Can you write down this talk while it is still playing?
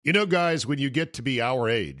You know, guys, when you get to be our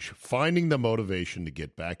age, finding the motivation to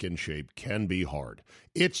get back in shape can be hard.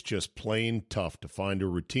 It's just plain tough to find a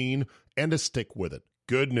routine and to stick with it.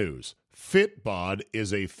 Good news. Fitbod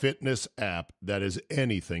is a fitness app that is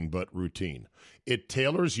anything but routine. It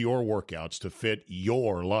tailors your workouts to fit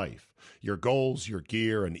your life, your goals, your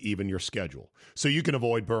gear, and even your schedule, so you can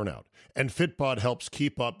avoid burnout. And Fitbod helps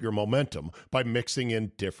keep up your momentum by mixing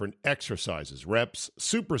in different exercises, reps,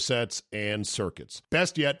 supersets, and circuits.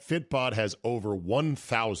 Best yet, Fitbod has over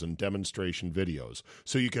 1,000 demonstration videos,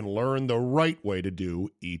 so you can learn the right way to do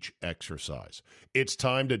each exercise. It's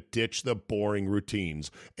time to ditch the boring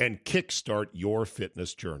routines and kickstart your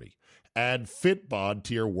fitness journey. Add Fitbod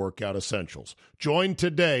to your workout essentials. Join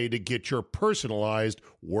today to get your personalized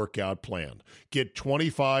workout plan. Get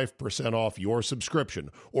 25% off your subscription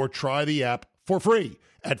or try the app for free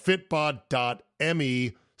at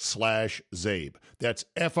fitbod.me/Zabe. That's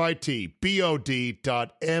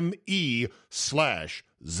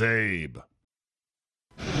fitbod.me/Zabe.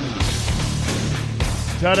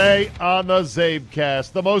 Today on the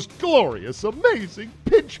Zabecast, the most glorious, amazing,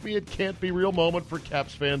 pinch-me-it-can't-be-real moment for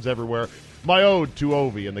Caps fans everywhere. My ode to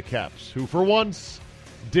Ovi and the Caps, who for once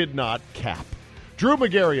did not cap. Drew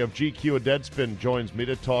Magary of GQ and Deadspin joins me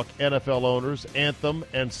to talk NFL owners, anthem,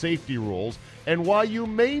 and safety rules, and why you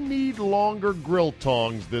may need longer grill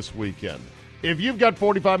tongs this weekend. If you've got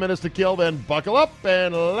 45 minutes to kill, then buckle up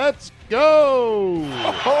and let's go!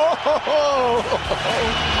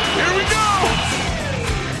 Here we go!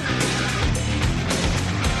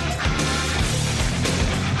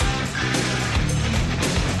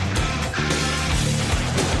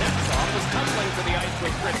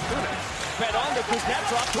 Fed on to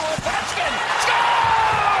Kuznetsov to Ovechkin.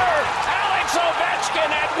 Score! Alex Ovechkin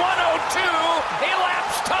at 1:02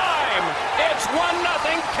 elapsed time. It's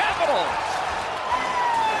 1-0 Capitals.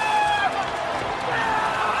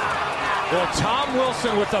 Well, Tom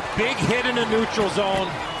Wilson with a big hit in the neutral zone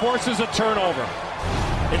forces a turnover.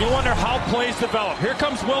 And you wonder how plays develop. Here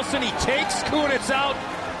comes Wilson. He takes Kunitz out.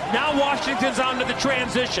 Now Washington's on to the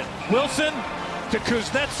transition. Wilson to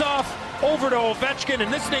Kuznetsov. Over to Ovechkin,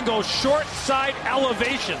 and this thing goes short side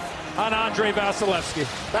elevation on Andrei Vasilevsky.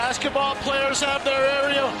 Basketball players have their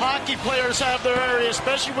area, hockey players have their area,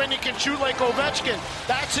 especially when you can shoot like Ovechkin.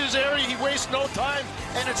 That's his area, he wastes no time,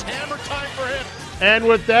 and it's hammer time for him. And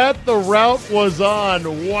with that, the route was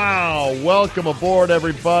on. Wow. Welcome aboard,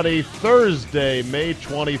 everybody. Thursday, May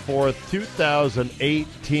 24th,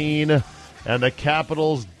 2018, and the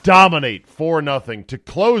Capitals dominate 4-0 to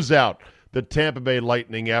close out the Tampa Bay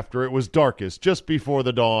Lightning after it was darkest just before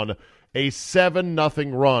the dawn. A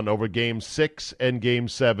 7-0 run over Game 6 and Game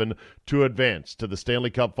 7 to advance to the Stanley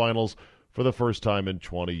Cup Finals for the first time in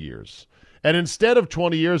 20 years. And instead of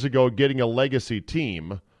 20 years ago getting a legacy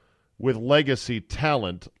team with legacy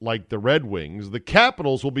talent like the Red Wings, the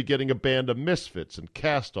Capitals will be getting a band of misfits and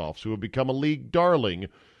cast-offs who have become a league darling,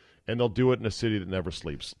 and they'll do it in a city that never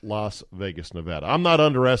sleeps, Las Vegas, Nevada. I'm not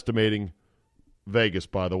underestimating Vegas,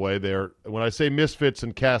 by the way. When I say misfits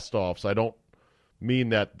and cast-offs, I don't mean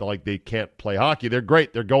that like they can't play hockey. They're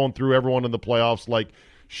great. They're going through everyone in the playoffs like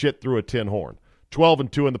shit through a tin horn.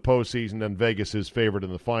 12-2 in the postseason, and Vegas is favored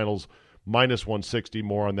in the finals, minus 160.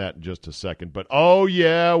 More on that in just a second. But, oh,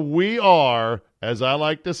 yeah, we are, as I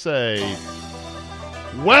like to say,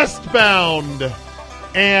 westbound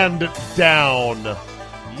and down.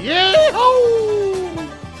 Yee-hoo!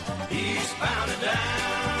 Eastbound and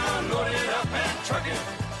down, loaded up and trucking.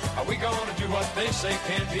 Are we gonna do what they say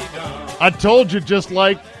can't be done? I told you, just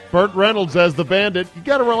like Burt Reynolds as the Bandit, you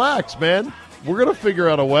got to relax, man. We're going to figure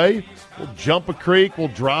out a way. We'll jump a creek. We'll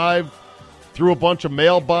drive through a bunch of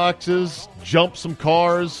mailboxes, jump some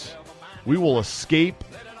cars. We will escape,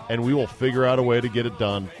 and we will figure out a way to get it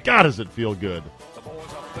done. God, does it feel good. The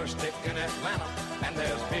boys up their stick in Atlanta, and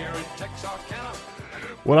there's beer in Texarkana.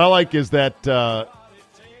 What I like is that the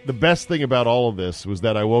best thing about all of this was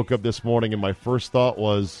that I woke up this morning and my first thought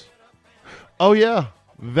was, oh, yeah,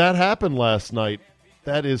 that happened last night.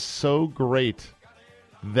 That is so great.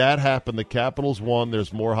 That happened. The Capitals won.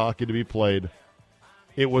 There's more hockey to be played.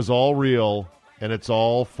 It was all real, and it's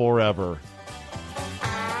all forever.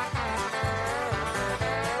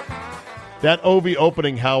 That Ovi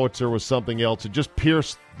opening howitzer was something else. It just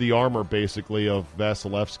pierced the armor, basically, of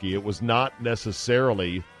Vasilevsky. It was not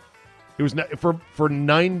necessarily... It was not, for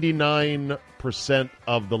 99%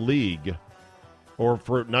 of the league, or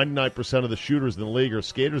for 99% of the shooters in the league or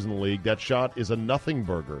skaters in the league, that shot is a nothing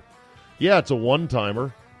burger. Yeah, it's a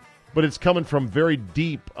one-timer, but it's coming from very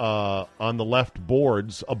deep on the left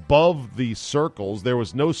boards, above the circles. There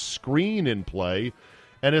was no screen in play,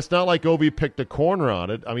 And it's not like Ovi picked a corner on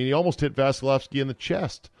it. I mean, he almost hit Vasilevsky in the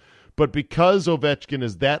chest. But because Ovechkin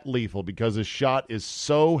is that lethal, because his shot is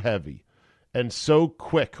so heavy and so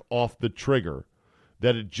quick off the trigger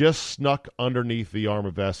that it just snuck underneath the arm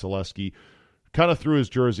of Vasilevsky, kind of through his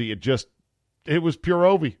jersey, it was pure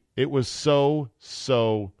Ovi. It was so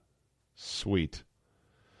sweet.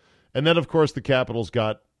 And then, of course, the Capitals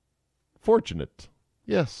got fortunate.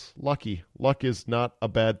 Yes, lucky. Luck is not a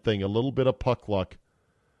bad thing. A little bit of puck luck.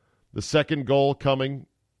 The second goal coming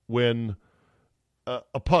when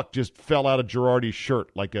a puck just fell out of Girardi's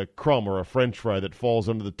shirt like a crumb or a French fry that falls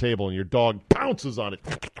under the table and your dog pounces on it.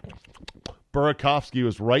 Burakovsky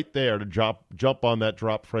was right there to jump on that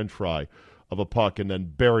drop French fry of a puck and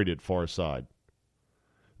then buried it far side.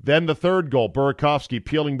 Then the third goal, Burakovsky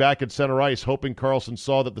peeling back at center ice, hoping Karlsson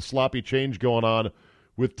saw that the sloppy change going on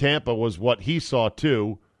with Tampa was what he saw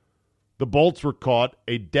too. The bolts were caught,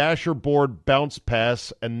 a dasher board bounce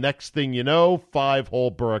pass, and next thing you know,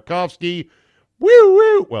 5-hole Burakovsky. Woo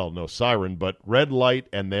woo! Well, no siren, but red light,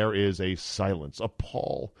 and there is a silence, a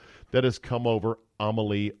pall that has come over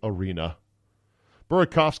Amalie Arena.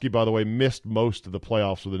 Burakovsky, by the way, missed most of the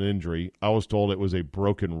playoffs with an injury. I was told it was a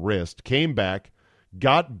broken wrist. Came back,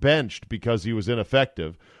 got benched because he was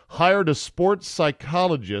ineffective, hired a sports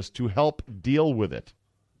psychologist to help deal with it,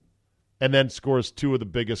 and then scores 2 of the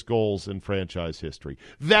biggest goals in franchise history.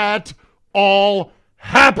 That all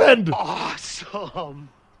happened! Awesome!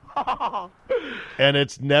 And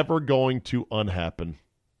it's never going to unhappen.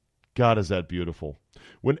 God, is that beautiful.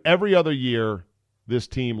 When every other year this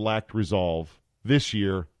team lacked resolve, this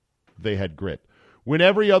year they had grit. When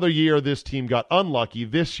every other year this team got unlucky,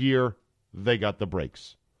 this year they got the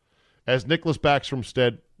breaks. As Nicholas Backstrom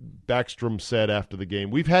said after the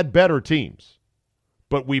game, we've had better teams,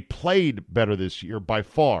 but we played better this year by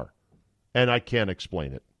far, and I can't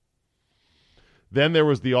explain it. Then there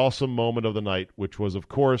was the awesome moment of the night, which was, of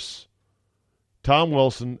course, Tom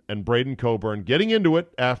Wilson and Braden Coburn getting into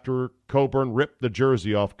it after Coburn ripped the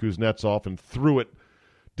jersey off Kuznetsov and threw it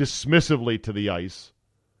dismissively to the ice.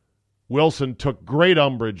 Wilson took great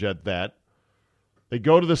umbrage at that. They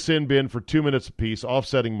go to the sin bin for 2 minutes apiece,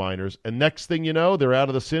 offsetting minors, and next thing you know, they're out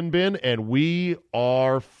of the sin bin, and we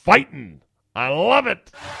are fighting. I love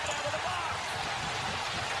it.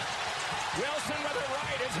 Wilson with a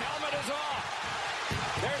right. His helmet is off.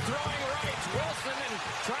 They're throwing rights. Wilson and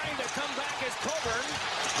trying to come back is Coburn.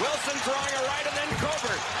 Wilson throwing a right and then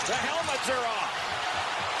Coburn. The helmets are off.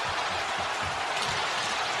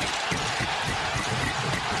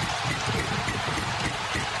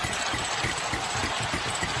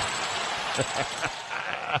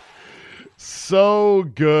 So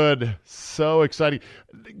good. So exciting.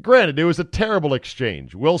 Granted, it was a terrible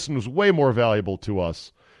exchange. Wilson was way more valuable to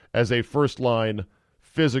us as a first-line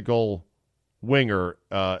physical winger,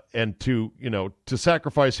 and to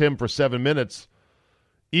sacrifice him for 7 minutes,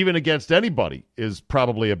 even against anybody, is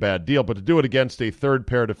probably a bad deal. But to do it against a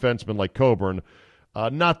third-pair defenseman like Coburn,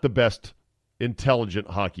 not the best intelligent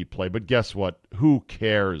hockey play. But guess what? Who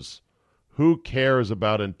cares? Who cares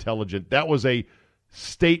about intelligent? That was a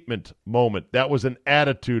statement moment. That was an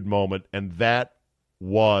attitude moment, and that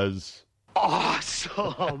was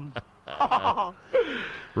awesome.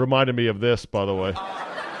 Reminded me of this, by the way.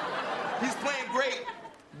 He's playing great,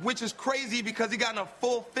 which is crazy because he got in a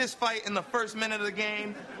full fist fight in the first minute of the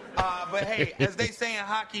game. But hey, as they say in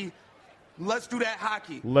hockey, let's do that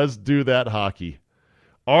hockey. Let's do that hockey.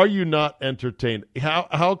 Are you not entertained?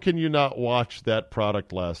 How can you not watch that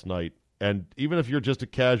product last night? And even if you're just a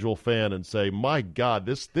casual fan and say, my God,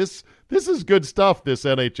 this is good stuff, this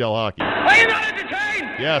NHL hockey. Are you not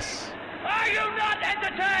entertained? Yes. Are you not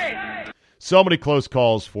entertained? So many close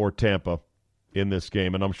calls for Tampa in this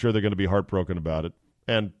game, and I'm sure they're going to be heartbroken about it.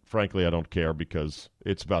 And frankly, I don't care because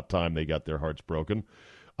it's about time they got their hearts broken.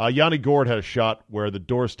 Yanni Gourde had a shot where the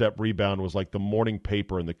doorstep rebound was like the morning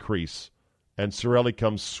paper in the crease, and Cirelli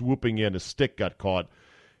comes swooping in. His stick got caught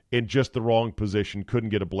in just the wrong position, couldn't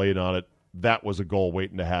get a blade on it. That was a goal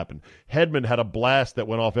waiting to happen. Hedman had a blast that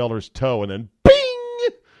went off Eller's toe and then bing,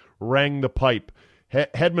 rang the pipe.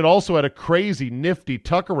 Hedman also had a crazy, nifty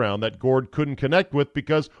tuck around that Gourde couldn't connect with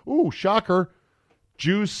because, ooh, shocker,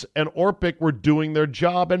 Juice and Orpik were doing their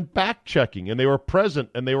job and back-checking, and they were present,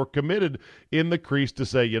 and they were committed in the crease to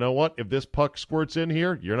say, you know what, if this puck squirts in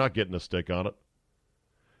here, you're not getting a stick on it.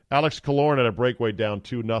 Alex Killorn had a breakaway down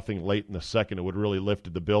 2-0 late in the second. It would have really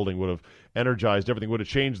lifted the building, would have energized everything, would have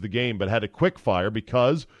changed the game, but had a quick fire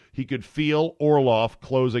because he could feel Orlov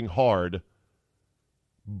closing hard,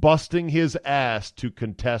 busting his ass to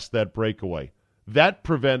contest that breakaway. That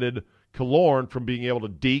prevented Killorn from being able to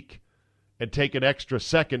deke and take an extra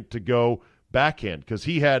second to go backhand because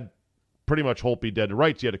he had pretty much Holtby dead to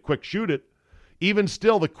rights. He had to quick shoot it. Even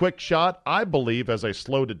still, the quick shot, I believe, as I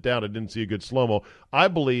slowed it down, I didn't see a good slow-mo, I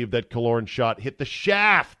believe that Killorn's shot hit the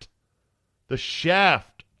shaft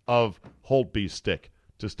of Holtby's stick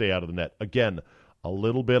to stay out of the net. Again, a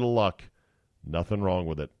little bit of luck. Nothing wrong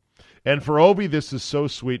with it. And for Ovi, this is so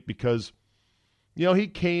sweet because, he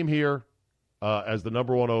came here as the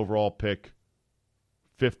number 1 overall pick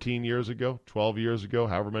 15 years ago, 12 years ago,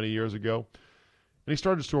 however many years ago. And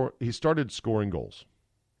he started scoring goals.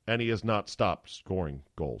 And he has not stopped scoring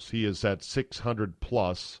goals. He is at 600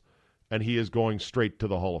 plus, and he is going straight to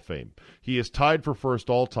the Hall of Fame. He is tied for first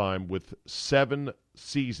all-time with 7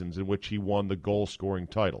 seasons in which he won the goal-scoring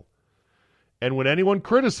title. And when anyone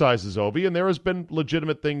criticizes Ovi, and there has been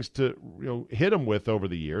legitimate things to hit him with over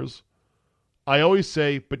the years, I always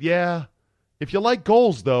say, but yeah, if you like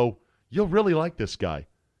goals, though, you'll really like this guy.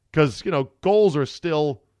 Because, goals are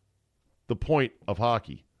still the point of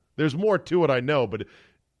hockey. There's more to it, I know, but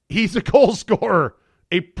he's a goal scorer,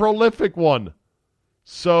 a prolific one.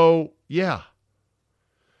 So, yeah.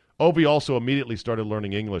 Ovi also immediately started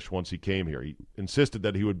learning English once he came here. He insisted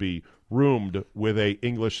that he would be roomed with a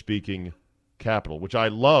English-speaking capital, which I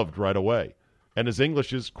loved right away. And his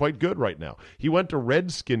English is quite good right now. He went to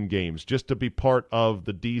Redskin games just to be part of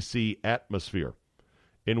the D.C. atmosphere,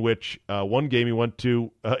 in which one game he went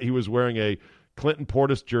to, he was wearing a Clinton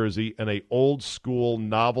Portis jersey and a old-school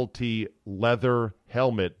novelty leather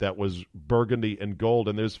helmet that was burgundy and gold.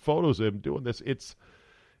 And there's photos of him doing this. It's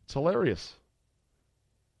hilarious.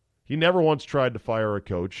 He never once tried to fire a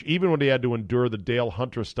coach, even when he had to endure the Dale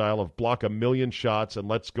Hunter style of block 1,000,000 shots and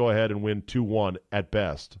let's go ahead and win 2-1 at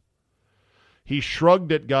best. He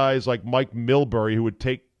shrugged at guys like Mike Milbury who would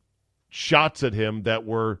take shots at him that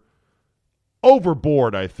were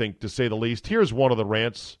overboard, I think, to say the least. Here's one of the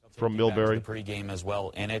rants from Milbury. The pregame as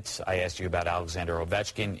well in it. I asked you about Alexander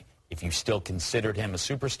Ovechkin, if you still considered him a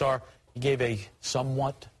superstar. He gave a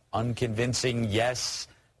somewhat unconvincing yes,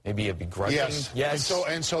 maybe a begrudging yes.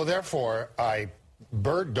 And so therefore, I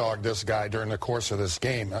bird dogged this guy during the course of this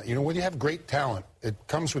game. When you have great talent, it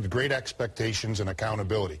comes with great expectations and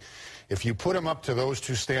accountability. If you put him up to those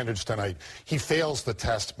 2 standards tonight, he fails the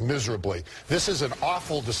test miserably. This is an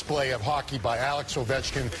awful display of hockey by Alex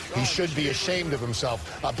Ovechkin. He should be ashamed of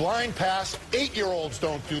himself. A blind pass, 8-year-olds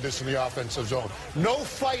don't do this in the offensive zone. No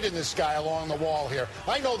fight in this guy along the wall here.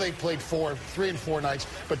 I know they played 3 and 4 nights,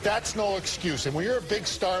 but that's no excuse. And when you're a big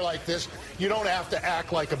star like this, you don't have to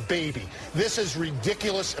act like a baby. This is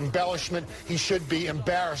ridiculous embellishment. He should be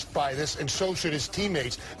embarrassed by this, and so should his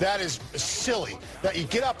teammates. That is silly. That you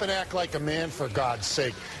get up and act like a man, for God's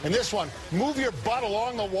sake. And this one, move your butt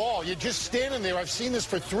along the wall. You're just standing there. I've seen this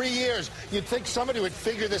for 3 years. You'd think somebody would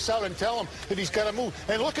figure this out and tell him that he's got to move.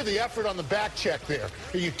 And look at the effort on the back check there.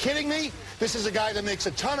 Are you kidding me? This is a guy that makes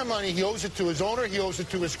a ton of money. He owes it to his owner. He owes it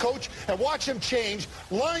to his coach. And watch him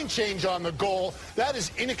line change on the goal. That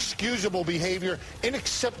is inexcusable behavior,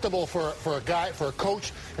 unacceptable for a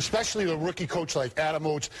coach, especially a rookie coach like Adam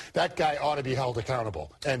Oates. That guy ought to be held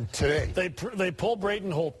accountable. And today, they pull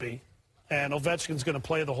Braden Holtby. And Ovechkin's going to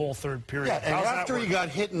play the whole third period. Yeah, and after he got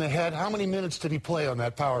hit in the head, how many minutes did he play on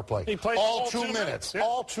that power play? He played all 2 minutes. Yeah.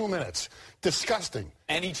 All 2 minutes. Disgusting.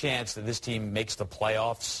 Any chance that this team makes the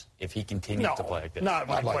playoffs if he continues to play like this? Not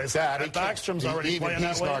like that. Backstrom's already playing that way.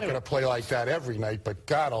 He's not going to play like that every night, but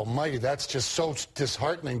God almighty, that's just so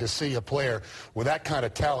disheartening to see a player with that kind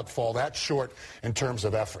of talent fall that short in terms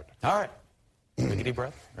of effort. All right. Take a deep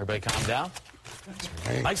breath. Everybody calm down.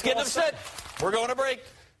 Right. Mike's getting upset. We're going to break.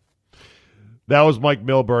 That was Mike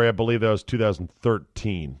Milbury. I believe that was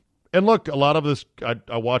 2013. And look, a lot of this,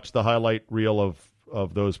 I watched the highlight reel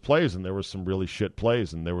of those plays, and there were some really shit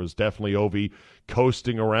plays, and there was definitely Ovi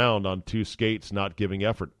coasting around on 2 skates, not giving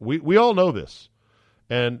effort. We all know this.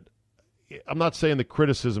 And I'm not saying the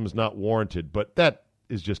criticism is not warranted, but that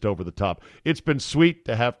is just over the top. It's been sweet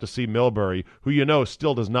to have to see Milbury, who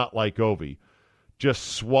still does not like Ovi,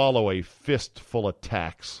 just swallow a fistful of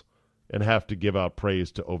tacks and have to give out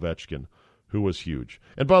praise to Ovechkin, who was huge.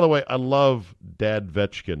 And by the way, I love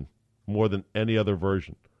Dadvechkin more than any other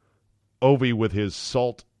version. Ovi with his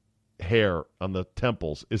salt hair on the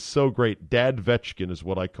temples is so great. Dadvechkin is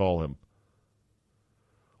what I call him.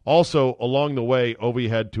 Also, along the way, Ovi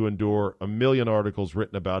had to endure 1 million articles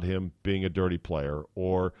written about him being a dirty player,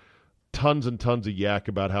 or tons and tons of yak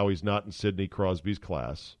about how he's not in Sidney Crosby's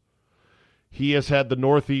class. He has had the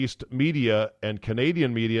Northeast media and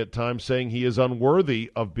Canadian media at times saying he is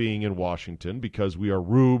unworthy of being in Washington because we are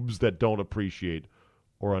rubes that don't appreciate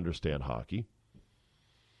or understand hockey.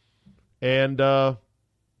 And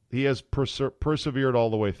he has persevered all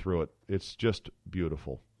the way through it. It's just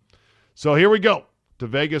beautiful. So here we go. To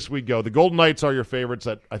Vegas we go. The Golden Knights are your favorites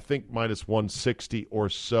at, I think, minus 160 or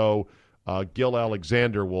so. Gil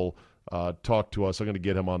Alexander will talk to us. I'm going to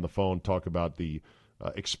get him on the phone, talk about the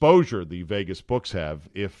exposure the Vegas books have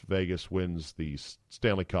if Vegas wins the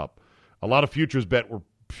Stanley Cup. A lot of futures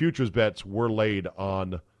bets were laid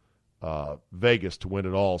on Vegas to win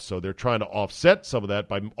it all, so they're trying to offset some of that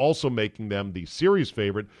by also making them the series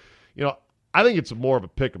favorite. I think it's more of a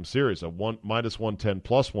pick'em series, minus 110,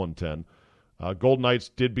 plus 110. Golden Knights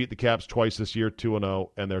did beat the Caps twice this year, 2-0,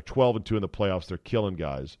 and they're 12-2 in the playoffs. They're killing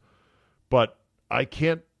guys. But I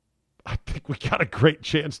think we got a great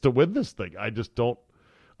chance to win this thing. I just don't.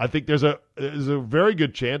 I think there's a very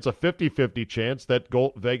good chance, a 50-50 chance that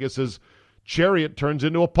Vegas's chariot turns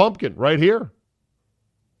into a pumpkin right here.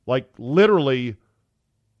 Like, literally,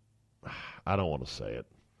 I don't want to say it.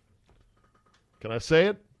 Can I say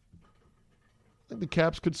it? I think the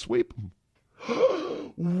Caps could sweep them.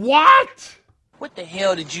 What? What the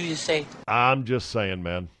hell did you just say? I'm just saying,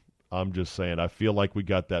 man. I'm just saying. I feel like we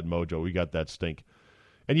got that mojo. We got that stink.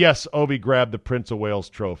 And yes, Ovi grabbed the Prince of Wales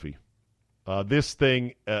trophy. This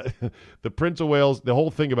thing, the Prince of Wales, the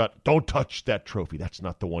whole thing about don't touch that trophy. That's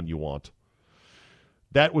not the one you want.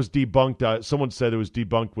 That was debunked. Someone said it was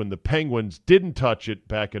debunked when the Penguins didn't touch it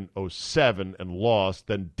back in 2007 and lost,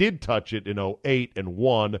 then did touch it in 2008 and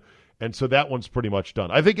won. And so that one's pretty much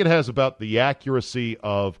done. I think it has about the accuracy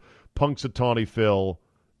of Punxsutawney Phil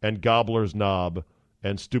and Gobbler's Knob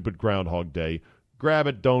and Stupid Groundhog Day. Grab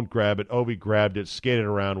it, don't grab it. Ovi grabbed it, skated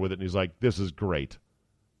around with it, and he's like, this is great.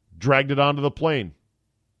 Dragged it onto the plane.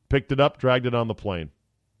 Picked it up, dragged it on the plane.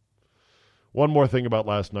 One more thing about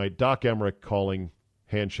last night. Doc Emmerich calling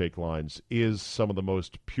handshake lines is some of the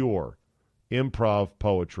most pure improv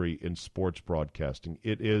poetry in sports broadcasting.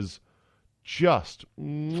 It is just,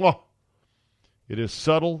 mwah. It is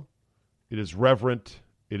subtle, it is reverent,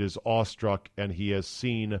 it is awestruck, and he has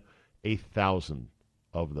seen 1,000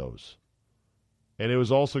 of those. And it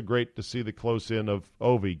was also great to see the close-in of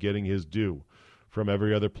Ovi getting his due from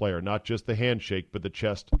every other player. Not just the handshake, but the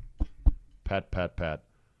chest pat, pat, pat.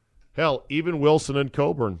 Hell, even Wilson and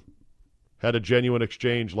Coburn had a genuine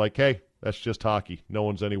exchange like, hey, that's just hockey. No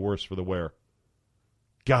one's any worse for the wear.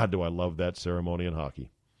 God, do I love that ceremony in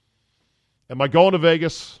hockey. Am I going to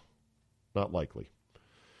Vegas? Not likely.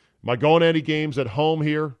 Am I going to any games at home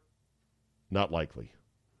here? Not likely.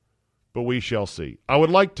 But we shall see. I would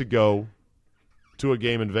like to go to a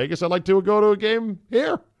game in Vegas. I'd like to go to a game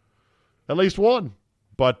here. At least one.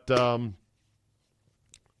 But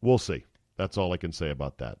we'll see. That's all I can say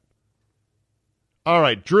about that. All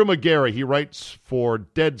right, Drew Magary. He writes for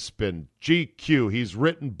Deadspin, GQ. He's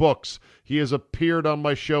written books. He has appeared on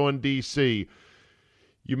my show in D.C.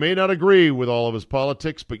 You may not agree with all of his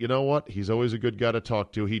politics, but you know what? He's always a good guy to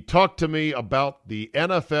talk to. He talked to me about the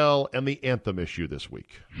NFL and the anthem issue this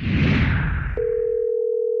week.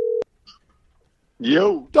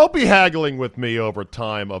 Yo. Don't be haggling with me over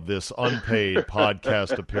time of this unpaid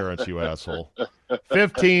podcast appearance, you asshole.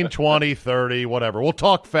 15, 20, 30, whatever. We'll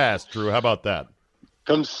talk fast, Drew. How about that?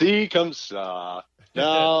 Come see, come saw.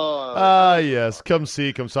 No. Yes. Come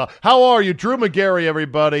see, come saw. How are you? Drew Magary,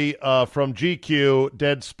 everybody, from GQ,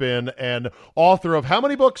 Deadspin, and author of how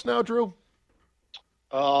many books now, Drew?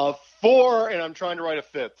 4, and I'm trying to write a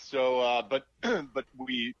 5th. So, but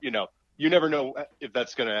we, you never know if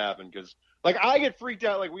that's going to happen because, like, I get freaked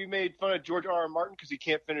out. Like, we made fun of George R.R. Martin because he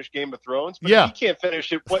can't finish Game of Thrones. But if he can't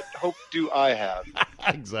finish it, what hope do I have?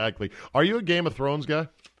 Exactly. Are you a Game of Thrones guy?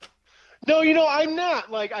 No, I'm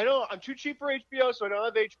not. Like, I'm too cheap for HBO, so I don't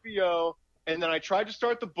have HBO. And then I tried to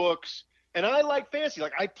start the books, and I like fantasy.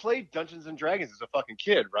 Like, I played Dungeons and Dragons as a fucking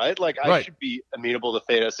kid, right? Like, I should be amenable to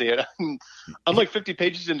fantasy. And I'm like 50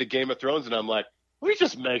 pages into Game of Thrones, and I'm like, we're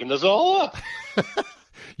just making this all up.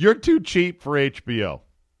 You're too cheap for HBO.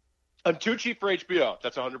 I'm too cheap for HBO.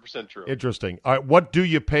 That's 100% true. Interesting. All right, what do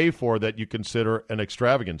you pay for that you consider an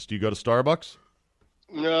extravagance? Do you go to Starbucks?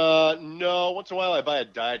 No. Once in a while, I buy a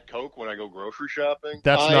Diet Coke when I go grocery shopping.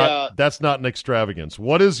 That's not an extravagance.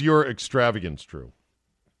 What is your extravagance, Drew?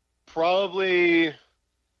 Probably,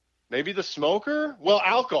 maybe the smoker. Well,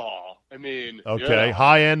 alcohol. I mean, okay,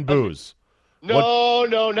 high-end booze. No,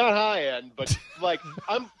 not high-end, but like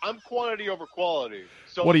I'm quantity over quality.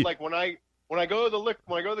 So like when I go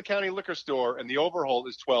to the county liquor store and the Overholt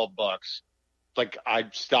is $12. Like, I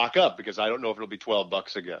stock up because I don't know if it'll be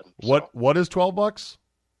 $12 again. What is $12?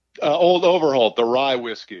 Old Overholt, the rye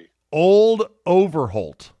whiskey. Old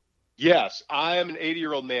Overholt. Yes, I am an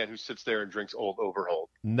 80-year-old man who sits there and drinks Old Overholt.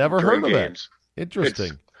 Never heard of that.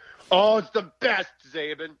 Interesting. It's the best,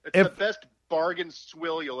 Zabin. It's the best bargain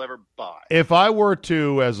swill you'll ever buy. If I were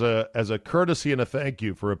to, as a courtesy and a thank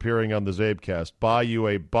you for appearing on the Zabecast, buy you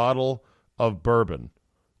a bottle of bourbon,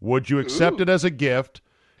 would you accept it as a gift?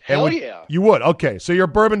 Hell yeah. You would? Okay. So you're a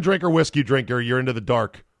bourbon drinker, whiskey drinker. You're into the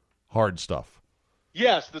dark, hard stuff.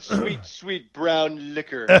 Yes, the sweet, sweet brown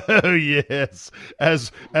liquor. Oh, yes.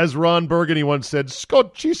 As Ron Burgundy once said,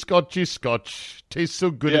 Scotchy, Scotchy, Scotch. Tastes so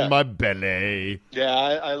good in my belly. Yeah,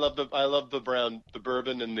 I love the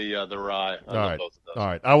bourbon and the rye. I love both of those. All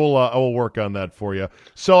right. I will work on that for you.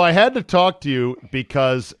 So I had to talk to you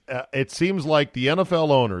because it seems like the NFL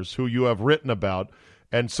owners who you have written about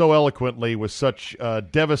and so eloquently with such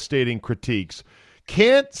devastating critiques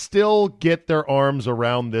can't still get their arms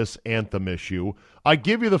around this anthem issue. I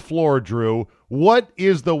give you the floor, Drew. What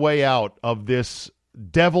is the way out of this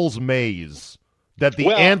devil's maze that the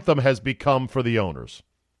anthem has become for the owners?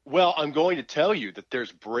 Well, I'm going to tell you that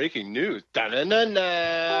there's breaking news.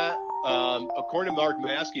 Da-na-na-na. According to Mark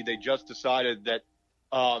Maskey, they just decided that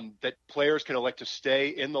that players can elect to stay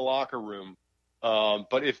in the locker room,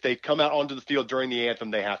 but if they come out onto the field during the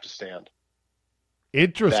anthem, they have to stand.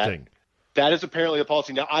 Interesting. That is apparently a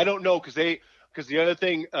policy. Now, I don't know because the other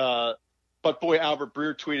thing, but boy, Albert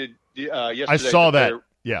Breer tweeted yesterday. I saw that.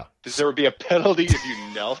 Yeah. There would be a penalty if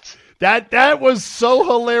you knelt. That was so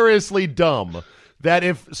hilariously dumb that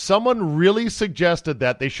if someone really suggested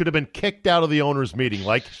that, they should have been kicked out of the owners' meeting.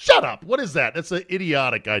 Like, shut up. What is that? That's an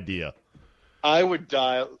idiotic idea. I would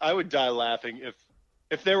die laughing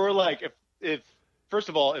if there were like if first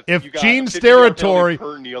of all, if you got Gene Steratore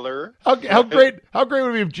per kneeler, how great would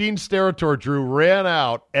it be if Gene Steratore, Drew, ran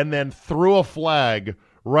out and then threw a flag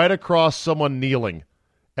right across someone kneeling,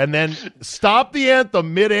 and then stopped the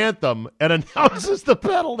anthem mid-anthem and announces the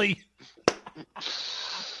penalty.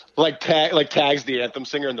 Like tags the anthem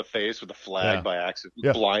singer in the face with a flag by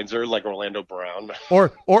accident, blinds her like Orlando Brown.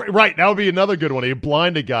 Or right, that would be another good one. He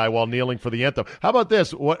blind a guy while kneeling for the anthem. How about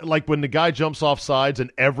this? Like when the guy jumps off sides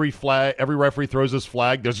and every referee throws his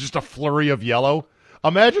flag, there's just a flurry of yellow.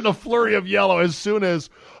 Imagine a flurry of yellow as soon as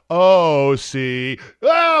flag.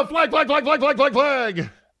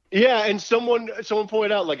 Yeah, and someone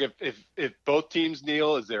pointed out, like, if both teams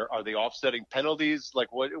kneel, are they offsetting penalties? Like,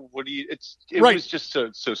 what do you? It was just so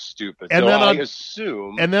stupid. And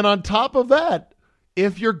so and then on top of that,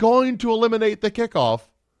 if you're going to eliminate the kickoff,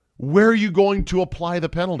 where are you going to apply the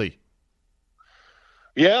penalty?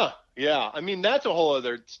 Yeah. I mean, that's a whole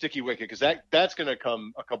other sticky wicket because that's going to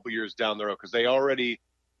come a couple years down the road because they already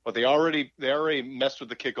messed with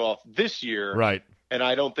the kickoff this year, right? And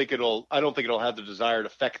I don't think it'll have the desired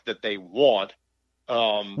effect that they want.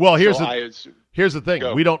 Well, here's the thing.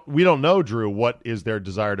 Go. We don't know, Drew, what is their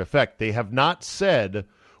desired effect. They have not said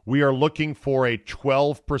we are looking for a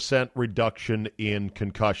 12% reduction in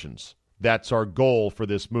concussions. That's our goal for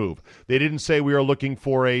this move. They didn't say we are looking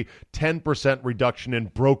for a 10% reduction in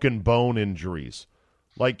broken bone injuries.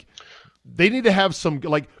 Like, they need to have some,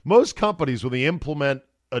 like most companies when they implement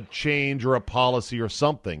a change or a policy or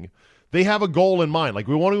something, they have a goal in mind. Like,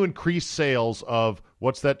 we want to increase sales of,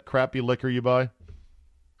 what's that crappy liquor you buy?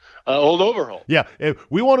 Old Overholt. Yeah,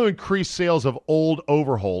 we want to increase sales of Old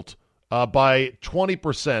Overholt by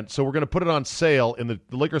 20%. So we're going to put it on sale in the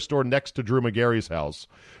liquor store next to Drew McGarry's house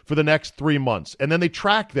for the next 3 months. And then they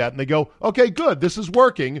track that and they go, okay, good, this is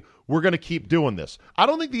working. We're going to keep doing this. I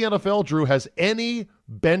don't think the NFL, Drew, has any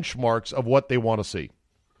benchmarks of what they want to see.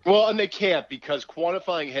 Well, and they can't because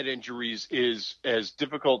quantifying head injuries is as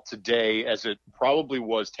difficult today as it probably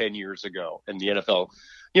was 10 years ago in the NFL.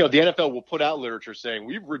 The NFL will put out literature saying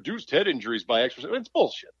we've reduced head injuries by X%. It's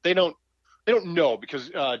bullshit. They don't know because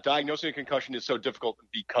diagnosing a concussion is so difficult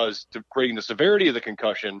because grading the severity of the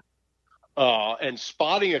concussion and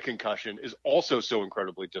spotting a concussion is also so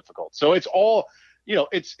incredibly difficult. So it's all,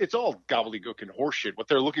 it's all gobbledygook and horseshit. What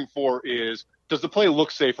they're looking for is, does the play look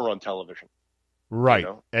safer on television? Right.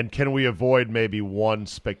 And can we avoid maybe one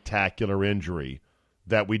spectacular injury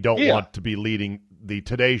that we don't want to be leading the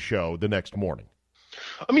Today Show the next morning?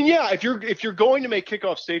 I mean, yeah, if you're going to make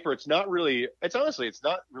kickoffs safer, it's not really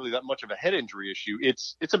that much of a head injury issue.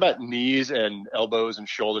 It's about knees and elbows and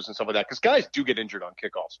shoulders and stuff like that because guys do get injured on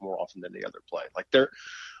kickoffs more often than the other play.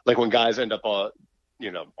 Like when guys end up on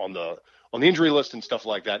the injury list and stuff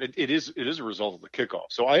like that, it is a result of the kickoff.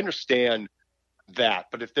 So I understand that,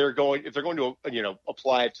 but if they're going to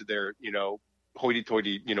apply it to their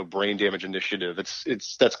hoity-toity brain damage initiative, that's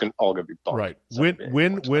all going to be fun. Right.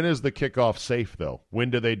 When is the kickoff safe though? When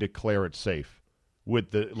do they declare it safe?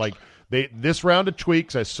 With this round of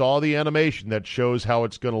tweaks, I saw the animation that shows how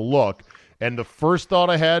it's going to look, and the first thought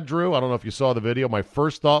I had, Drew, I don't know if you saw the video. My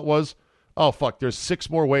first thought was, Oh, fuck, there's 6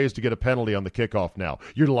 more ways to get a penalty on the kickoff now.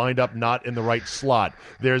 You're lined up not in the right slot.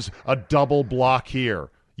 There's a double block here.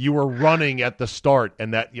 You were running at the start,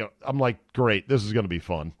 and that, I'm like, great, this is going to be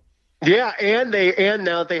fun. Yeah, and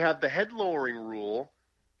now they have the head lowering rule,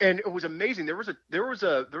 and it was amazing. There was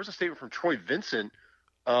a statement from Troy Vincent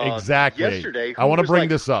exactly yesterday. I want to bring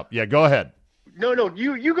this up. Yeah, go ahead. No,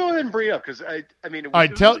 you go ahead and bring it up because it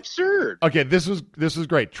was absurd. Okay, this is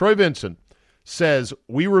great. Troy Vincent says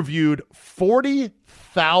we reviewed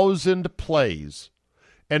 40,000 plays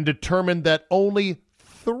and determined that only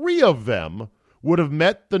 3 of them would have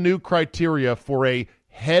met the new criteria for a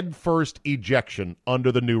head-first ejection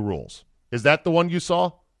under the new rules. Is that the one you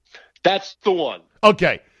saw? That's the one.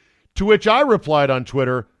 Okay. To which I replied on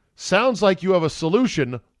Twitter, sounds like you have a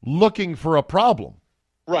solution looking for a problem.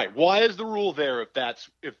 Right. Why is the rule there if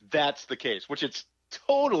that's the case, which it's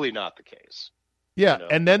totally not the case. Yeah,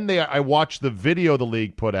 and then I watched the video the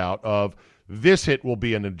league put out of this hit will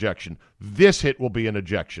be an ejection, this hit will be an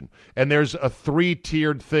ejection. And there's a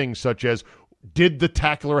 3-tiered thing such as, did the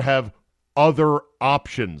tackler have other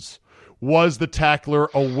options? Was the tackler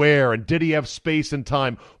aware? And did he have space and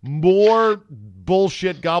time? More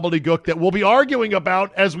bullshit gobbledygook that we'll be arguing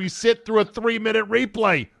about as we sit through a 3-minute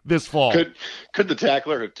replay this fall. Could the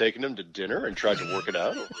tackler have taken him to dinner and tried to work it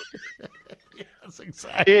out? Yes,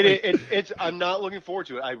 exactly. I'm not looking forward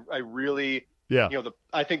to it. I really,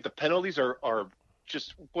 I think the penalties are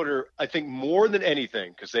just what are, I think, more than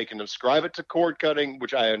anything, because they can ascribe it to cord cutting,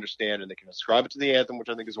 which I understand, and they can ascribe it to the anthem, which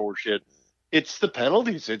I think is horseshit. It's the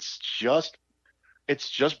penalties. It's just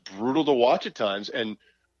brutal to watch at times. And,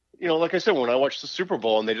 like I said, when I watched the Super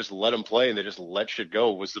Bowl and they just let them play and they just let shit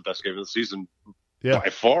go, was the best game of the season by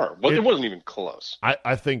far. It wasn't even close.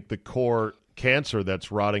 I think the core cancer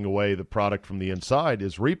that's rotting away the product from the inside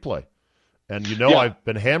is replay. And I've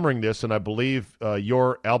been hammering this, and I believe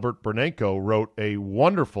your Albert Bernenko wrote a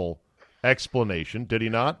wonderful explanation, did he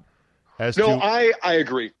not? I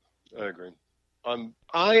agree. Bernenko's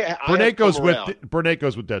with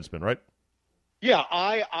Deadspin, right? Yeah,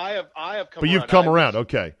 I have come around. But you've come around,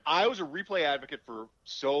 okay. I was a replay advocate for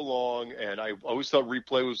so long, and I always thought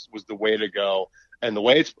replay was the way to go. And the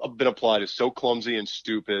way it's been applied is so clumsy and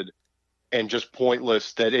stupid and just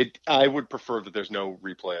pointless that I would prefer that there's no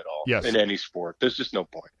replay at all in any sport. There's just no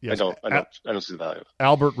point. Yes. I don't see the value of it.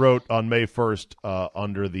 Albert wrote on May 1st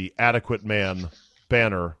under the Adequate Man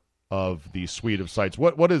banner of the suite of sites.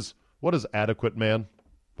 What is Adequate Man,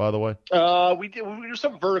 by the way? We did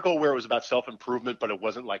some vertical where it was about self-improvement, but it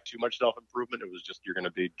wasn't like too much self-improvement. It was just you're going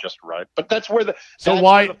to be just right. But that's where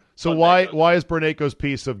why is Bernenko's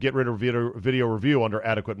piece of Get Rid of Video Review under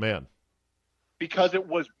Adequate Man? Because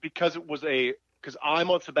I'm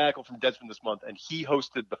on sabbatical from Deadspin this month, and he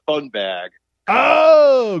hosted the Fun Bag.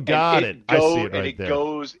 Oh, got it. I see it right there.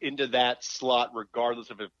 Goes into that slot regardless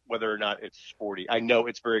of whether or not it's sporty. I know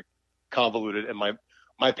it's very convoluted, and my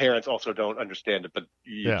parents also don't understand it, but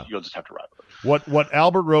you'll just have to ride with it. What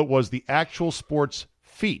Albert wrote was the actual sports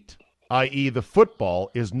feat, i.e. the football,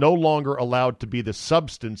 is no longer allowed to be the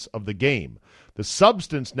substance of the game. The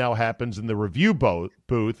substance now happens in the review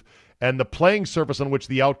booth, and the playing surface on which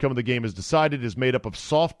the outcome of the game is decided is made up of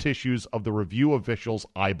soft tissues of the review official's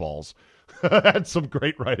eyeballs. That's some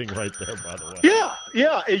great writing right there, by the way.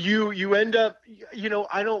 Yeah. You end up,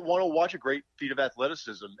 I don't want to watch a great feat of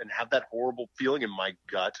athleticism and have that horrible feeling in my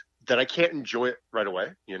gut that I can't enjoy it right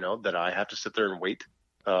away, that I have to sit there and wait.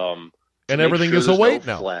 And everything is a wait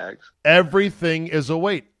now. Flags. Everything is a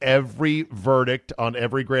wait. Every verdict on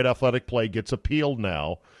every great athletic play gets appealed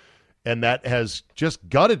now. And that has just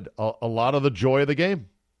gutted a lot of the joy of the game.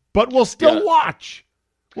 But we'll still watch.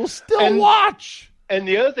 We'll still watch. And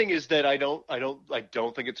the other thing is that I don't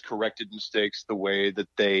think it's corrected mistakes the way that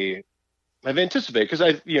they have anticipated. Because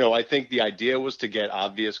I think the idea was to get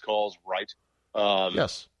obvious calls right.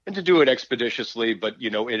 Yes. And to do it expeditiously, but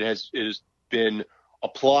it has been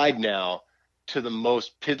applied now to the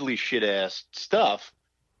most piddly shit ass stuff.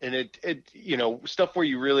 And it stuff where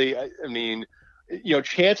you really,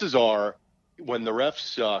 chances are when the refs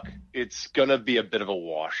suck, it's going to be a bit of a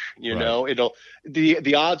wash.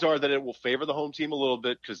 The odds are that it will favor the home team a little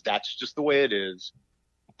bit because that's just the way it is.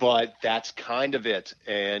 But that's kind of it.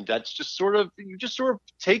 And that's just you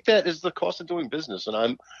take that as the cost of doing business.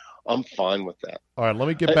 And I'm fine with that. All right, let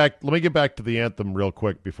me get back to the anthem real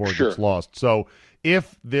quick before it gets lost. So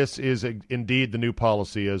if this is indeed the new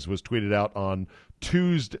policy, as was tweeted out on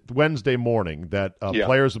Wednesday morning, that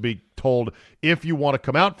players will be told if you want to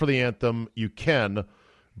come out for the anthem, you can,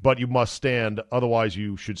 but you must stand. Otherwise,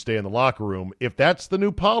 you should stay in the locker room. If that's the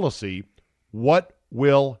new policy, what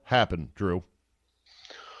will happen, Drew?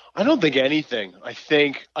 I don't think anything. I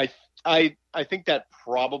think I think that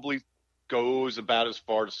probably goes about as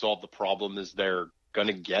far to solve the problem as they're going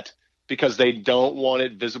to get, because they don't want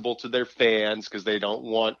it visible to their fans, because they don't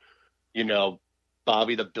want,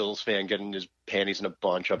 Bobby the Bills fan getting his panties in a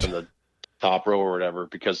bunch up in the top row or whatever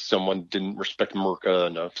because someone didn't respect Merca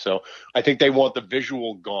enough. So I think they want the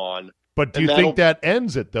visual gone. But do you think that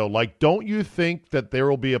ends it, though? Like, don't you think that there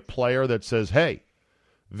will be a player that says, hey,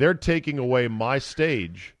 they're taking away my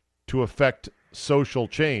stage to affect social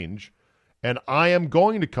change, and I am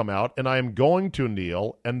going to come out and I am going to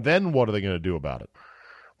kneel, and then what are they going to do about it?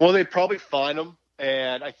 Well, they'd probably fine him,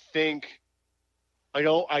 and I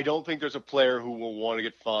don't think there's a player who will want to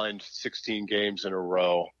get fined 16 games in a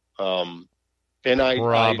row. Probably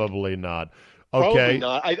not. Okay. Probably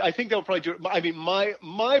not. I think they'll probably do it. I mean,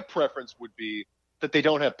 my preference would be that they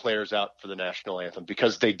don't have players out for the national anthem,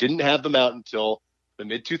 because they didn't have them out until the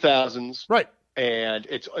mid 2000s. Right. And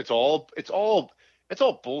it's all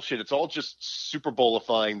bullshit. It's all just Super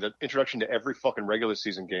Bowl-ifying the introduction to every fucking regular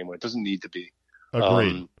season game when it doesn't need to be.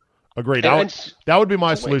 Agreed. Agreed. That would be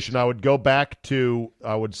my solution. I would go back to,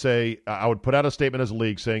 I would put out a statement as a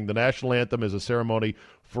league saying the national anthem is a ceremony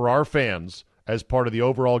for our fans as part of the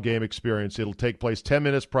overall game experience. It'll take place 10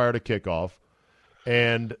 minutes prior to kickoff,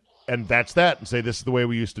 and that's that, and say this is the way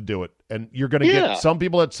we used to do it. And you're going to get some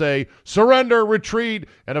people that say, surrender, retreat,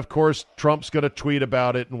 and of course Trump's going to tweet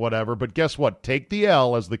about it and whatever, but guess what? Take the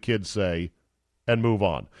L, as the kids say, and move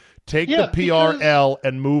on. Take the PRL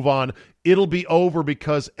and move on. It'll be over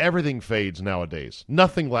because everything fades nowadays.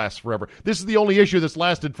 Nothing lasts forever. This is the only issue that's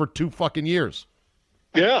lasted for 2 fucking years.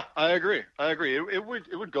 Yeah, I agree. It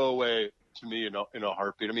would go away to me in a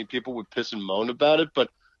heartbeat. I mean, people would piss and moan about it,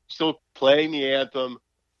 but still playing the anthem.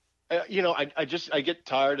 I get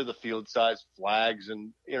tired of the field size flags,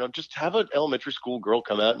 and just have an elementary school girl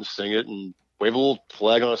come out and sing it and wave a little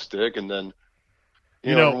flag on a stick, and then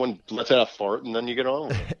everyone lets out a fart, and then you get on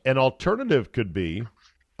with it. An alternative could be,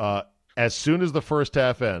 as soon as the first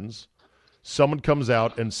half ends, someone comes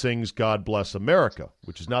out and sings "God Bless America,"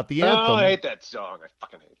 which is not the anthem. Oh, I hate that song. I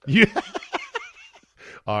fucking hate that. Yeah.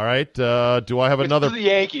 All right. Do I have another? The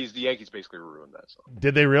Yankees basically ruined that song.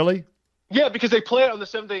 Did they really? Yeah, because they play it on the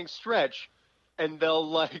 7th-inning stretch, and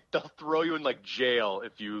they'll throw you in jail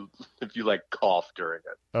if you cough during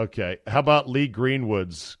it. Okay. How about Lee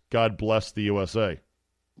Greenwood's "God Bless the USA"?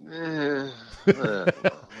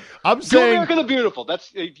 I'm saying America the Beautiful.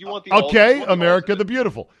 That's if you want the America the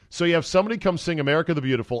Beautiful. So you have somebody come sing America the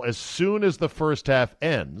Beautiful as soon as the first half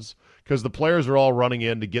ends, because the players are all running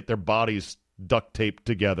in to get their bodies duct taped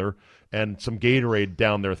together and some Gatorade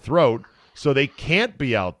down their throat, so they can't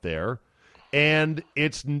be out there. And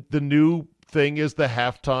it's the new thing is the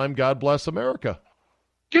halftime "God Bless America."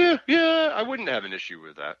 Yeah, I wouldn't have an issue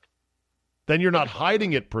with that. Then you're not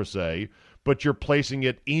hiding it per se, but you're placing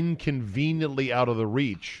it inconveniently out of the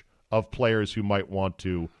reach of players who might want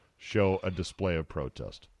to show a display of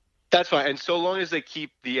protest. That's fine. And so long as they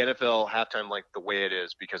keep the NFL halftime the way it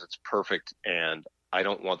is, because it's perfect, and I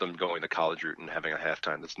don't want them going the college route and having a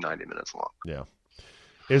halftime that's 90 minutes long. Yeah.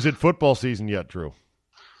 Is it football season yet, Drew?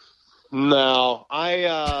 No.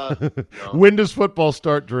 No. When does football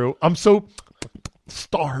start, Drew? I'm so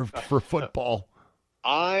starved for football.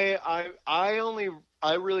 I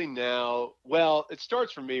really now, well, it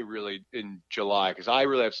starts for me really in July, because I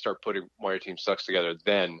really have to start putting Why Your Team Sucks together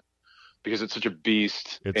then, because it's such a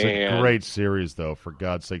beast. It's a great series, though, for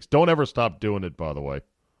God's sakes. Don't ever stop doing it, by the way.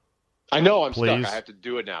 I know I'm Please. stuck. I have to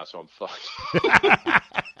do it now, so I'm fucked.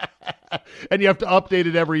 And you have to update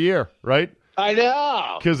it every year, right? I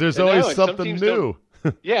know. Because there's always something new.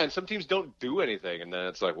 Yeah, and some teams don't do anything, and then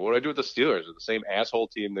it's like, what do I do with the Steelers? They're the same asshole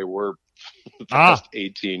team they were for the past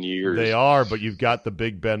 18 years. They are, but you've got the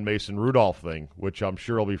Big Ben Mason Rudolph thing, which I'm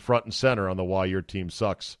sure will be front and center on the Why Your Team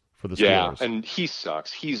Sucks for the Steelers. Yeah, and he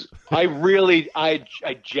sucks. I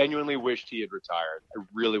genuinely wished he had retired. I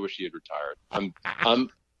really wish he had retired.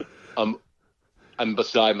 I'm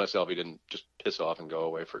beside myself. He didn't just piss off and go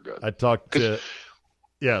away for good. I talked to,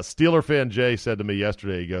 Steeler fan Jay said to me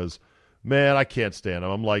yesterday, he goes, man, I can't stand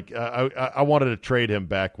him. I'm like, I wanted to trade him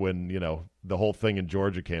back when, the whole thing in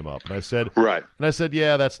Georgia came up. And I said, right. And I said,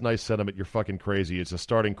 yeah, that's nice sentiment. You're fucking crazy. It's a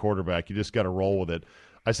starting quarterback. You just got to roll with it.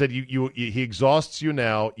 I said, he exhausts you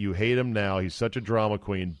now. You hate him now. He's such a drama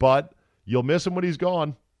queen, but you'll miss him when he's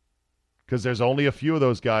gone, because there's only a few of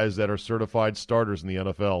those guys that are certified starters in the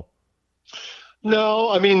NFL. No,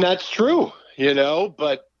 I mean, that's true,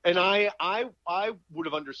 but, and I would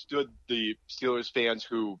have understood the Steelers fans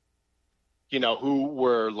who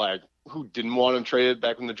were who didn't want him traded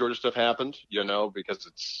back when the Georgia stuff happened, because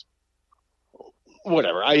it's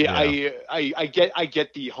whatever. I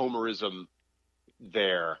get the homerism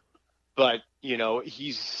there. but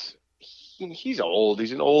he's old.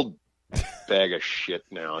 He's an old bag of shit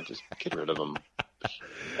now. Just get rid of him.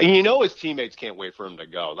 And his teammates can't wait for him to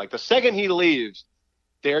go. Like the second he leaves,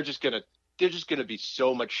 they're just gonna be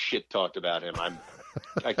so much shit talked about him.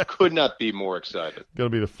 I could not be more excited. Going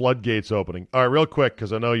to be the floodgates opening. All right, real quick,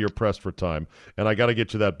 because I know you're pressed for time, and I got to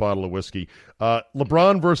get you that bottle of whiskey.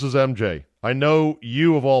 LeBron versus MJ. I know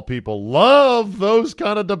you, of all people, love those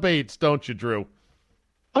kind of debates, don't you, Drew?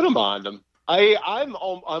 I don't mind them. I'm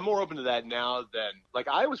more open to that now than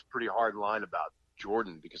I was pretty hard line about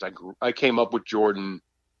Jordan because I came up with Jordan.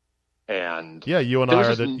 And you and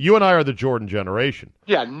I are the Jordan generation.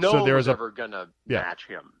 Yeah, no one was ever gonna match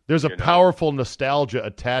him. There's a powerful nostalgia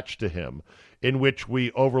attached to him, in which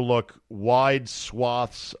we overlook wide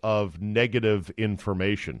swaths of negative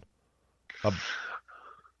information.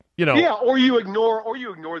 Yeah, or you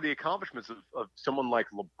ignore the accomplishments of someone like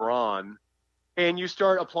LeBron, and you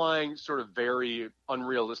start applying sort of very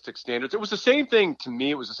unrealistic standards. It was the same thing to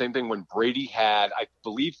me. It was the same thing when Brady had, I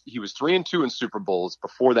believe he was 3-2 in Super Bowls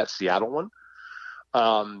before that Seattle one.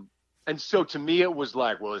 And so to me, it was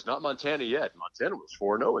like, well, it's not Montana yet. Montana was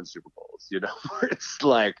 4-0 in Super Bowls, It's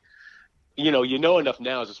like, you know enough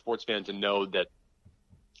now as a sports fan to know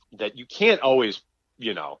that you can't always,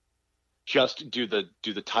 just do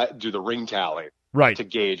the ring tally. Right. To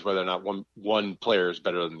gauge whether or not one player is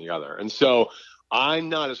better than the other. And so I'm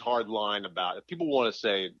not as hard line about it. People want to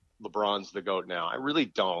say LeBron's the GOAT now. I really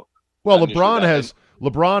don't. Well,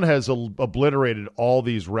 LeBron has obliterated all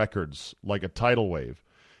these records like a tidal wave.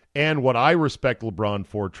 And what I respect LeBron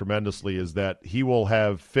for tremendously is that he will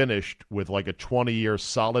have finished with like a 20-year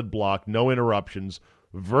solid block, no interruptions,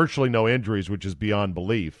 virtually no injuries, which is beyond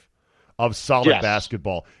belief, of solid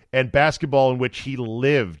basketball. And basketball in which he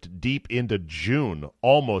lived deep into June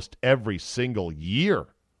almost every single year.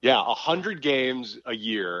 Yeah, 100 games a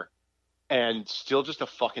year and still just a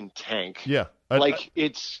fucking tank. Yeah.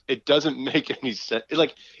 It doesn't make any sense.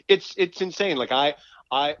 It's insane.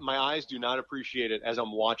 My eyes do not appreciate it as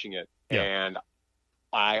I'm watching it, and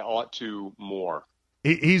I ought to more.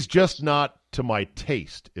 He's just not to my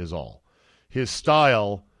taste is all. His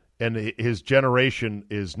style and his generation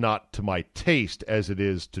is not to my taste as it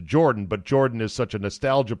is to Jordan, but Jordan is such a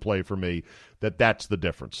nostalgia play for me that's the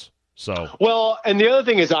difference. So well, and the other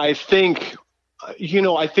thing is, I think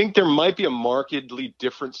there might be a markedly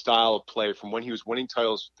different style of play from when he was winning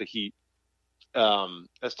titles with the Heat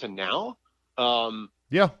as to now.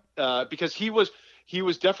 Because he was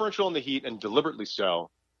deferential in the Heat and deliberately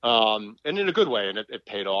so, and in a good way, and it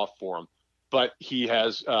paid off for him. But he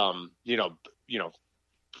has,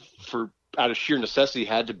 for out of sheer necessity,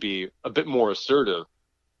 had to be a bit more assertive,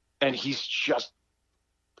 and he's just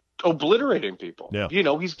obliterating people. Yeah.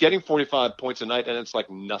 He's getting 45 points a night, and it's like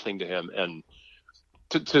nothing to him. And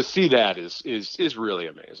to see that is really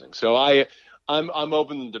amazing. So I'm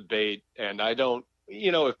open to debate, and I don't,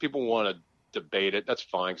 if people want to debate it, that's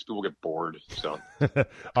fine because people get bored. So all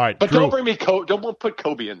right, but Drew, don't bring me don't put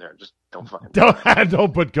Kobe in there. Just don't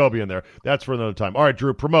don't put Kobe in there. That's for another time. All right,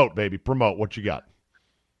 Drew, promote, baby, promote. What you got?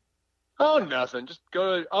 Oh, nothing. Just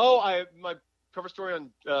go to my cover story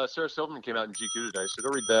on Sarah Silverman came out in GQ today, so go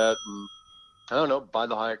read that. And, I don't know, Buy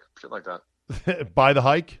the Hike, shit like that. Buy the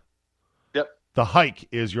Hike? Yep. The Hike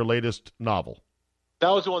is your latest novel. That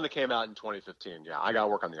was the one that came out in 2015. Yeah, I got to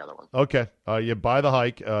work on the other one. Okay. You Buy the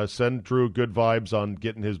Hike. Send Drew good vibes on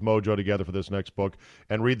getting his mojo together for this next book,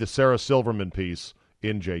 and read the Sarah Silverman piece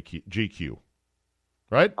in GQ.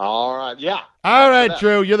 Right? All right. Yeah. All right,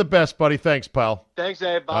 Drew. You're the best, buddy. Thanks, pal. Thanks,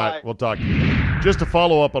 Abe. Bye. All right, we'll talk to you. Just to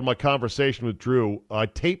follow up on my conversation with Drew, I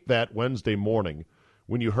taped that Wednesday morning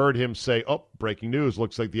when you heard him say, breaking news,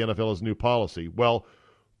 looks like the NFL has a new policy. Well,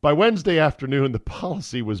 by Wednesday afternoon, the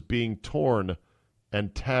policy was being torn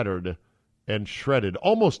and tattered and shredded,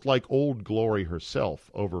 almost like Old Glory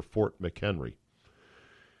herself over Fort McHenry.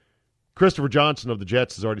 Christopher Johnson of the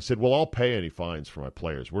Jets has already said, well, I'll pay any fines for my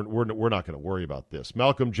players. We're not going to worry about this.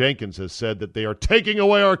 Malcolm Jenkins has said that they are taking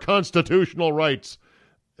away our constitutional rights.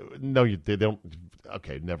 No, they don't.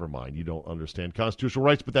 Okay, never mind. You don't understand constitutional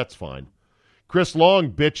rights, but that's fine. Chris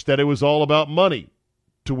Long bitched that it was all about money,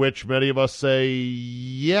 to which many of us say,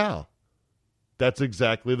 yeah, that's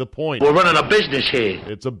exactly the point. We're running a business here.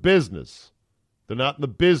 It's a business. They're not in the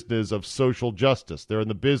business of social justice. They're in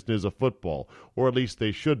the business of football, or at least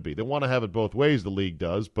they should be. They want to have it both ways, the league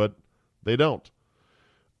does, but they don't.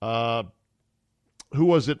 Who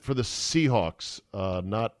was it for the Seahawks?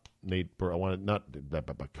 Not Nate Burr. I want not.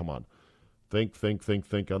 Come on, think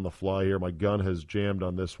on the fly here. My gun has jammed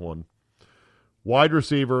on this one. Wide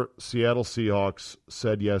receiver, Seattle Seahawks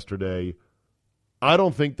said yesterday, I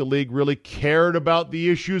don't think the league really cared about the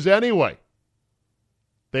issues anyway.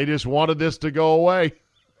 They just wanted this to go away.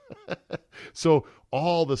 So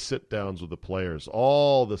all the sit-downs with the players,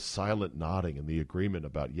 all the silent nodding and the agreement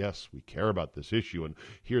about, yes, we care about this issue, and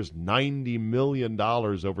here's $90 million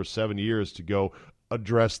over 7 years to go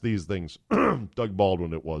address these things. Doug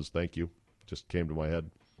Baldwin it was. Thank you. Just came to my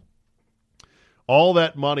head. All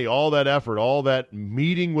that money, all that effort, all that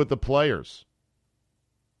meeting with the players.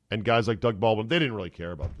 And guys like Doug Baldwin, they didn't really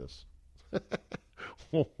care about this.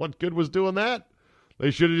 Well, what good was doing that?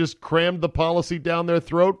 They should have just crammed the policy down their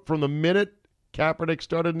throat from the minute Kaepernick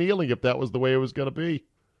started kneeling, if that was the way it was going to be.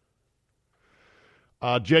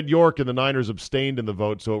 Jed York and the Niners abstained in the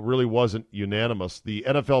vote, so it really wasn't unanimous. The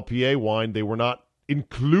NFLPA whined they were not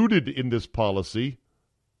included in this policy.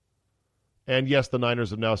 And yes, the Niners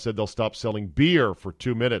have now said they'll stop selling beer for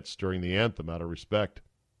 2 minutes during the anthem out of respect.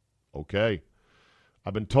 Okay.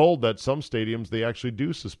 I've been told that some stadiums, they actually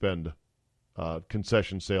do suspend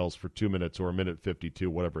concession sales for 2 minutes or a minute 52,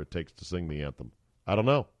 whatever it takes to sing the anthem. I don't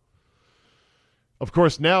know. Of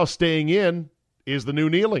course, now staying in is the new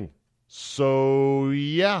kneeling. So,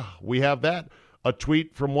 yeah, we have that. A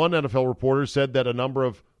tweet from one NFL reporter said that a number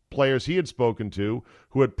of players he had spoken to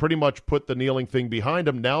who had pretty much put the kneeling thing behind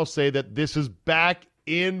him now say that this is back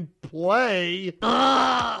in play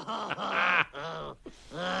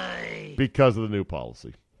because of the new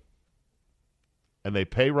policy. And they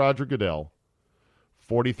pay Roger Goodell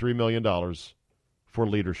 $43 million for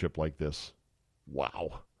leadership like this.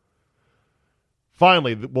 Wow.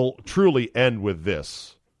 Finally, we'll truly end with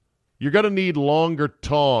this. You're going to need longer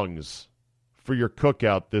tongs for your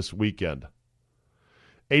cookout this weekend.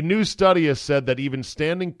 A new study has said that even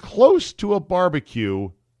standing close to a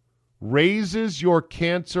barbecue raises your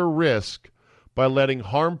cancer risk by letting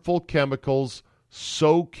harmful chemicals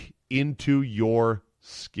soak into your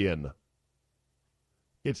skin.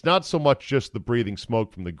 It's not so much just the breathing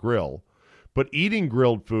smoke from the grill, but eating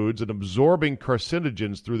grilled foods and absorbing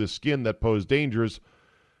carcinogens through the skin that pose dangers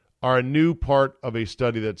are a new part of a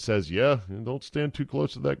study that says, yeah, don't stand too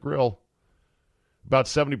close to that grill. About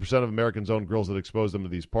 70% of Americans own grills that expose them to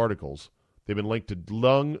these particles. They've been linked to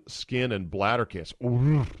lung, skin, and bladder cancer.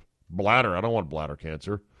 Ooh, bladder, I don't want bladder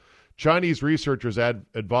cancer. Chinese researchers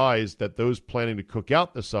advise that those planning to cook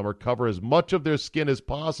out this summer cover as much of their skin as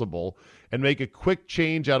possible and make a quick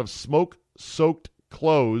change out of smoke-soaked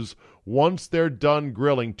clothes once they're done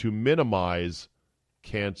grilling to minimize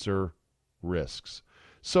cancer risks.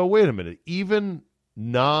 So wait a minute, even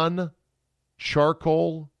non-charcoal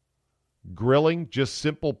grilling, just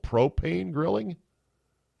simple propane grilling,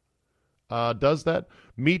 does that?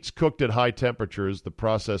 Meats cooked at high temperatures, the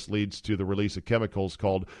process leads to the release of chemicals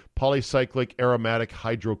called polycyclic aromatic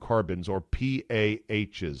hydrocarbons, or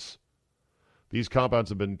PAHs. These compounds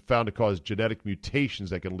have been found to cause genetic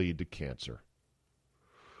mutations that can lead to cancer.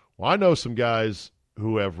 Well, I know some guys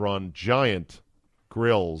who have run giant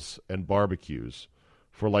grills and barbecues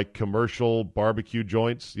for like commercial barbecue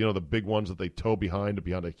joints, you know, the big ones that they tow behind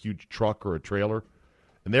a huge truck or a trailer.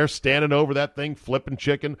 And they're standing over that thing, flipping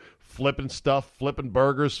chicken, flipping stuff, flipping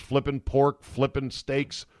burgers, flipping pork, flipping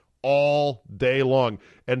steaks all day long.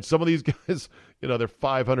 And some of these guys, you know, they're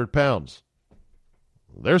 500 pounds.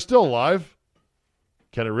 They're still alive.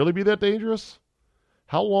 Can it really be that dangerous?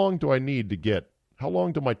 How long do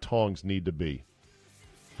my tongs need to be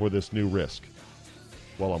for this new risk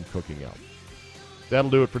while I'm cooking out?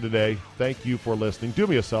 That'll do it for today. Thank you for listening. Do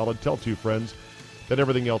me a solid. Tell 2 friends that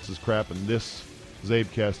everything else is crap, and this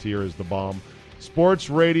Zabecast here is the bomb. Sports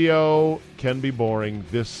radio can be boring.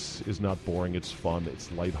 This is not boring. It's fun.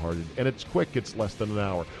 It's lighthearted. And it's quick. It's less than an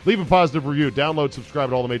hour. Leave a positive review. Download,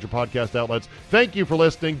 subscribe to all the major podcast outlets. Thank you for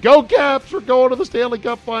listening. Go Caps! We're going to the Stanley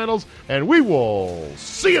Cup Finals, and we will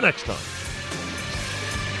see you next time.